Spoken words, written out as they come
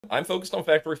I'm focused on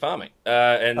factory farming,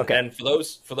 and Okay.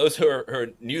 for those who are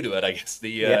new to it, I guess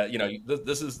Yeah.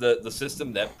 this is the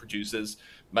system that produces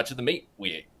much of the meat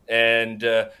we eat. And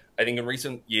I think in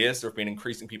recent years there have been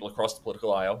increasing people across the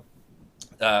political aisle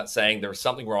saying there is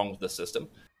something wrong with the system.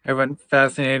 Everyone,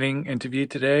 fascinating interview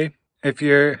today. If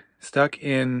you're stuck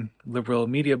in liberal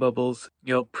media bubbles,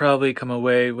 you'll probably come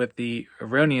away with the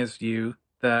erroneous view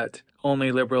that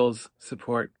only liberals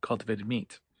support cultivated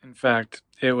meat. In fact,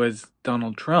 it was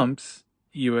Donald Trump's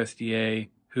USDA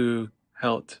who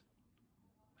helped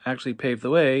actually pave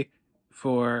the way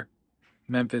for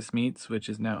Memphis Meats, which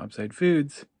is now Upside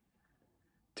Foods,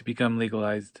 to become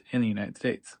legalized in the United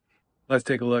States. Let's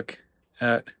take a look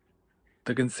at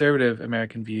the conservative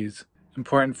American views.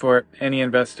 Important for any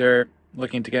investor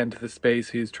looking to get into the space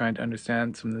who's trying to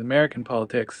understand some of the American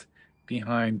politics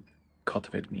behind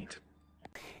cultivated meat.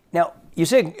 Now, you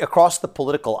say across the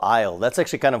political aisle. That's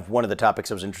actually kind of one of the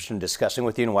topics I was interested in discussing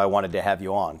with you and why I wanted to have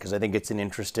you on, because I think it's an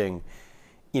interesting,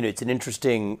 it's an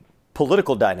interesting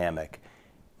political dynamic.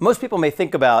 Most people may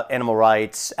think about animal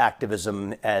rights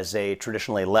activism as a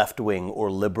traditionally left-wing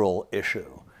or liberal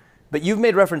issue. But you've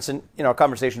made reference in our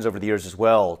conversations over the years as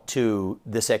well to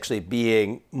this actually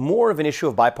being more of an issue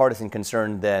of bipartisan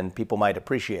concern than people might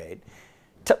appreciate.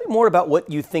 Tell me more about what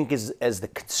you think is as the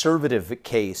conservative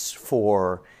case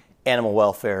for animal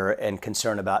welfare and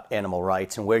concern about animal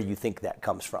rights and where you think that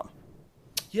comes from.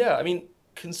 Yeah, I mean,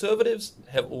 conservatives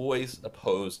have always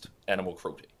opposed animal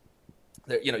cruelty.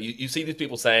 You see these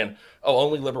people saying, "Oh,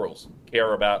 only liberals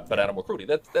care about animal cruelty."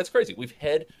 That's crazy. We've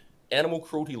had animal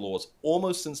cruelty laws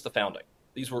almost since the founding.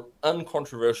 These were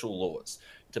uncontroversial laws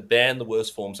to ban the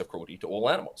worst forms of cruelty to all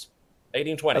animals.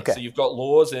 1820. Okay. So you've got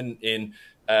laws in the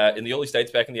early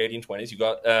states back in the 1820s.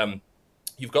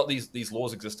 You've got these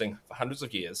laws existing for hundreds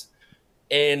of years.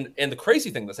 And the crazy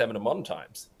thing that's happened in modern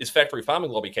times is factory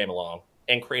farming lobby came along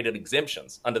and created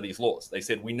exemptions under these laws. They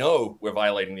said, we know we're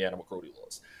violating the animal cruelty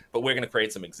laws, but we're going to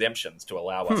create some exemptions to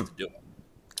allow us to do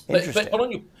it. But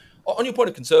on your point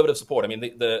of conservative support, I mean,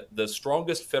 the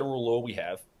strongest federal law we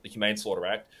have, the Humane Slaughter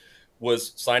Act,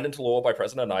 was signed into law by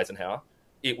President Eisenhower.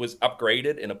 It was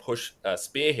upgraded in a push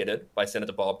spearheaded by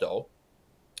Senator Bob Dole.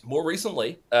 More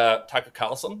recently, Tucker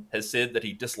Carlson has said that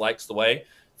he dislikes the way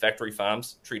factory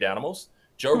farms treat animals.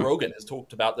 Joe Rogan has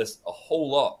talked about this a whole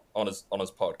lot on his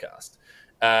podcast.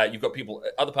 You've got people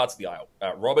other parts of the aisle.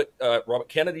 Robert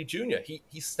Kennedy Jr.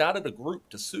 He started a group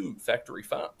to sue factory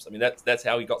farms. I mean, that's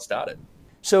how he got started.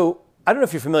 So I don't know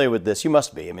if you're familiar with this. You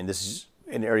must be. I mean, this is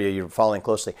an area you're following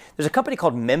closely. There's a company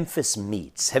called Memphis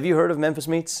Meats. Have you heard of Memphis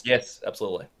Meats? Yes,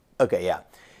 absolutely. Okay, yeah.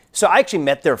 So I actually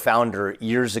met their founder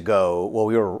years ago while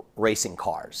we were racing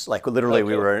cars. Like literally,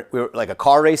 we were like a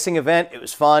car racing event. It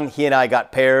was fun. He and I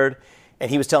got paired,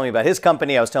 and he was telling me about his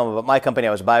company. I was telling him about my company.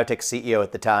 I was a biotech CEO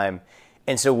at the time,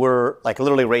 and so we're like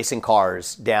literally racing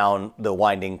cars down the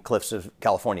winding cliffs of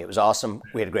California. It was awesome.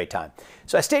 We had a great time.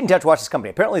 So I stayed in touch, watched this company.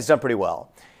 Apparently, it's done pretty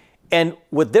well. And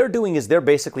what they're doing is they're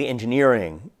basically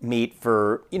engineering meat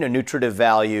for, nutritive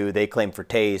value. They claim for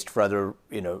taste, for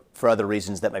other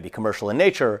reasons that might be commercial in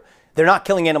nature. They're not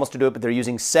killing animals to do it, but they're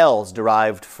using cells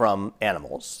derived from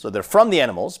animals. So they're from the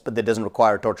animals, but that doesn't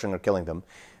require torturing or killing them.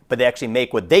 But they actually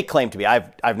make what they claim to be. I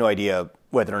have no idea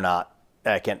whether or not,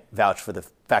 I can't vouch for the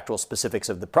factual specifics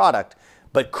of the product,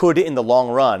 but could in the long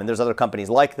run, and there's other companies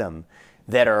like them,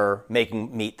 that are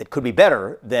making meat that could be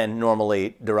better than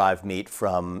normally derived meat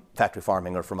from factory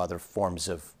farming or from other forms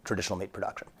of traditional meat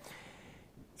production.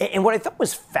 And what I thought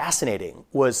was fascinating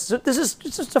was, so this is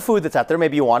just a food that's out there.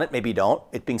 Maybe you want it, maybe you don't.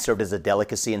 It's being served as a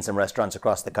delicacy in some restaurants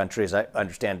across the country, as I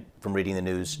understand from reading the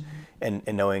news and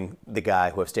knowing the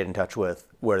guy who I've stayed in touch with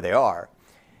where they are.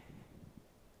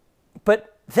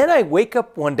 But then I wake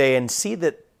up one day and see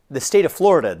that the state of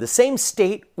Florida, the same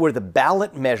state where the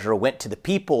ballot measure went to the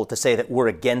people to say that we're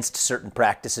against certain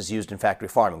practices used in factory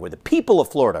farming, where the people of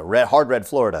Florida, hard red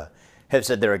Florida, have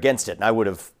said they're against it, and I would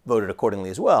have voted accordingly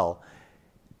as well.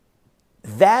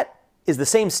 That is the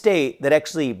same state that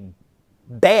actually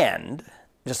banned,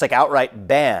 just like outright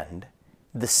banned,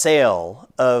 the sale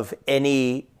of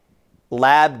any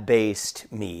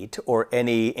lab-based meat or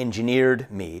any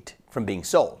engineered meat from being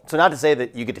sold. So not to say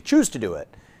that you get to choose to do it,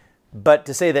 but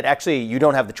to say that actually you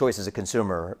don't have the choice as a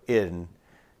consumer in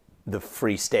the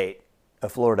free state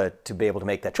of Florida to be able to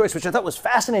make that choice, which I thought was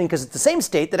fascinating because it's the same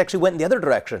state that actually went in the other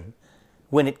direction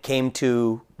when it came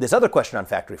to this other question on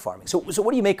factory farming. So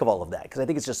what do you make of all of that? Because I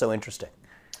think it's just so interesting.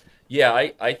 Yeah,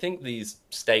 I think these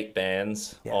state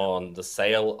bans on the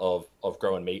sale of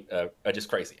growing meat are just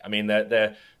crazy. I mean,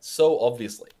 they're so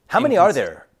obviously. How many are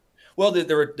there? Well,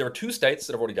 there are two states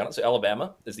that have already done it. So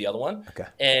Alabama is the other one, Okay.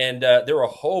 and there are a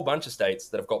whole bunch of states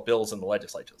that have got bills in the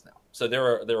legislatures now. So there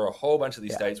are a whole bunch of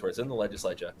these states where it's in the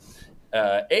legislature.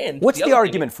 And what's the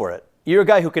argument for it? You're a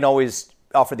guy who can always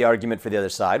offer the argument for the other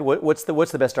side. What's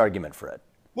the best argument for it?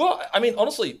 Well, I mean,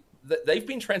 honestly, they've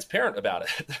been transparent about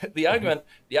it. The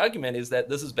argument is that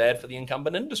this is bad for the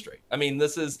incumbent industry. I mean,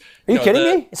 this is. Are you kidding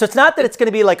me? So it's not that it's going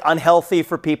to be like unhealthy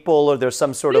for people, or there's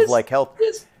some sort of like health.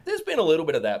 There's been a little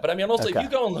bit of that, but I mean, also if you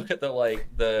go and look at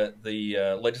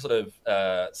the legislative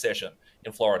session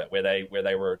in Florida where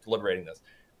they were deliberating this,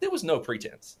 there was no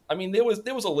pretense. I mean, there was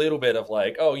a little bit of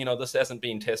like, oh, this hasn't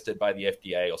been tested by the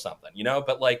FDA or something,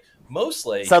 but like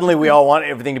mostly suddenly we all want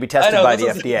everything to be tested by the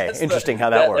FDA. Interesting how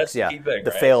that works. Yeah,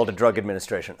 the failed drug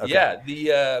administration. Okay.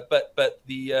 Yeah, but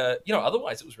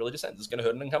otherwise it was really just saying this is going to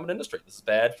hurt an incumbent industry. This is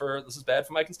bad for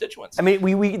my constituents. I mean,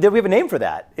 we have a name for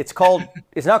that. It's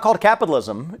not called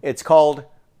capitalism. It's called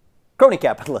crony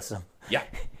capitalism. Yeah.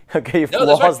 Okay, you have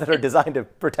laws that are designed to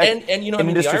protect an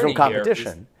industry from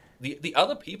competition. The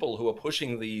other people who are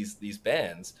pushing these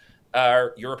bans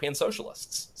are European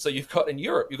socialists. So you've got in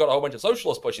Europe, you've got a whole bunch of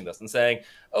socialists pushing this and saying,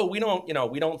 oh, we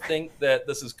don't think that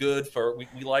this is good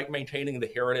we like maintaining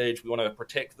the heritage. We want to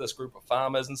protect this group of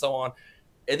farmers and so on.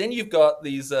 And then you've got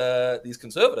these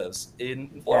conservatives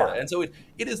in Florida. And so it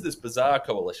is this bizarre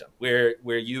coalition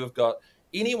where you have got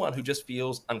anyone who just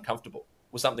feels uncomfortable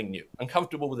with something new,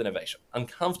 uncomfortable with innovation,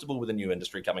 uncomfortable with a new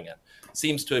industry coming in,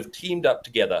 seems to have teamed up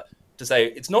together to say,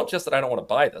 it's not just that I don't want to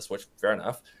buy this, which fair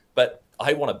enough, but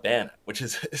I want to ban it, which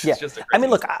is just a crazy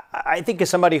look, I think as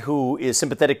somebody who is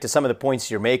sympathetic to some of the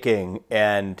points you're making,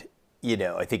 and,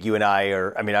 I think you and I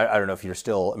are, I don't know if you're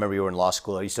still, I remember you were in law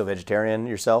school. Are you still vegetarian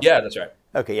yourself? Yeah, that's right.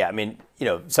 Okay, yeah.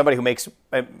 Somebody who makes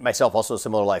myself also a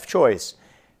similar life choice,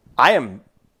 I am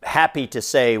happy to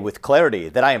say with clarity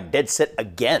that I am dead set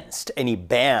against any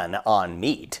ban on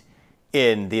meat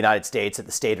in the United States at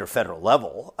the state or federal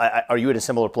level. Are you in a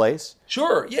similar place?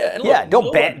 Sure. Yeah. And look,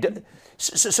 don't ban.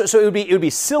 So it would be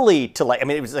silly to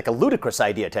it was like a ludicrous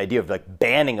idea of like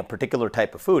banning a particular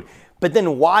type of food. But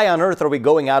then why on earth are we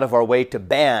going out of our way to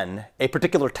ban a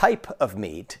particular type of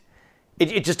meat?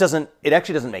 It just doesn't. It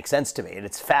actually doesn't make sense to me, and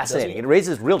it's fascinating. It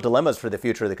raises real dilemmas for the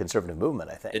future of the conservative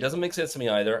movement, I think. It doesn't make sense to me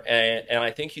either, and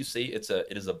I think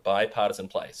it is a bipartisan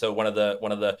play. So one of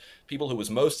the people who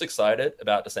was most excited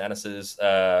about DeSantis's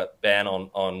ban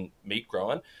on meat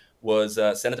growing was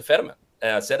Senator Fetterman.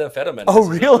 Senator Fetterman. Oh,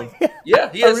 really?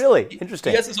 Yeah, he has. Oh, really?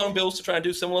 Interesting. He has his own bills to try and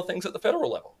do similar things at the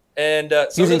federal level, and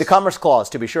using the Commerce Clause,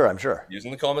 to be sure. I'm sure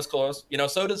using the Commerce Clause.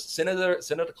 So does Senator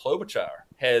Klobuchar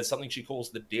has something she calls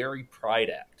the Dairy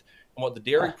Pride Act, and what the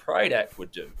Dairy Pride Act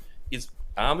would do is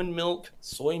almond milk,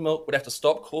 soy milk would have to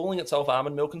stop calling itself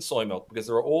almond milk and soy milk because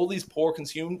there are all these poor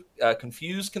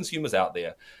confused consumers out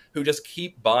there who just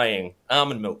keep buying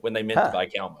almond milk when they meant to buy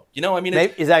cow milk.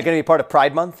 Is that going to be part of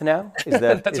Pride Month now? Is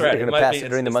that that's right? They're going to pass it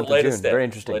during the month of June. Very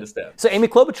interesting. So Amy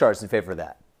Klobuchar is in favor of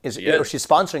that. She's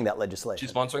sponsoring that legislation.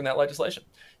 She's sponsoring that legislation.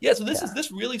 Yeah. So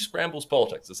this really scrambles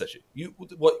politics. This issue.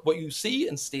 What you see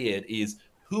instead is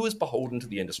who is beholden to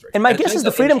the industry. And my guess is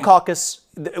the Freedom Caucus,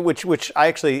 which I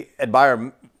actually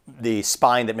admire the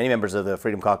spine that many members of the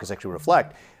Freedom Caucus actually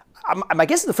reflect. My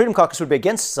guess is the Freedom Caucus would be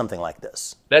against something like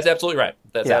this. That's absolutely right.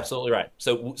 Absolutely right.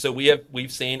 So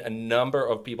we've seen a number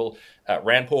of people.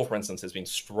 Rand Paul, for instance, has been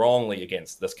strongly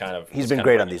against this kind of. He's been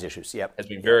great on these issues. Yep. Has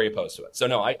been very opposed to it. So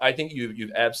no, I think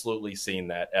you've absolutely seen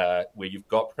that where you've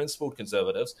got principled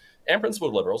conservatives and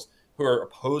principled liberals who are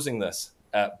opposing this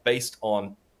based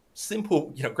on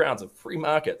simple grounds of free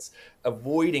markets,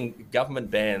 avoiding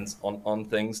government bans on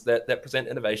things that present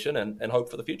innovation and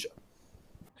hope for the future.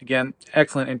 Again,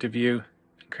 excellent interview.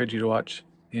 Encourage you to watch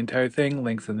the entire thing.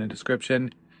 Links in the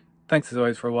description. Thanks as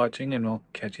always for watching, and we'll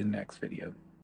catch you in the next video.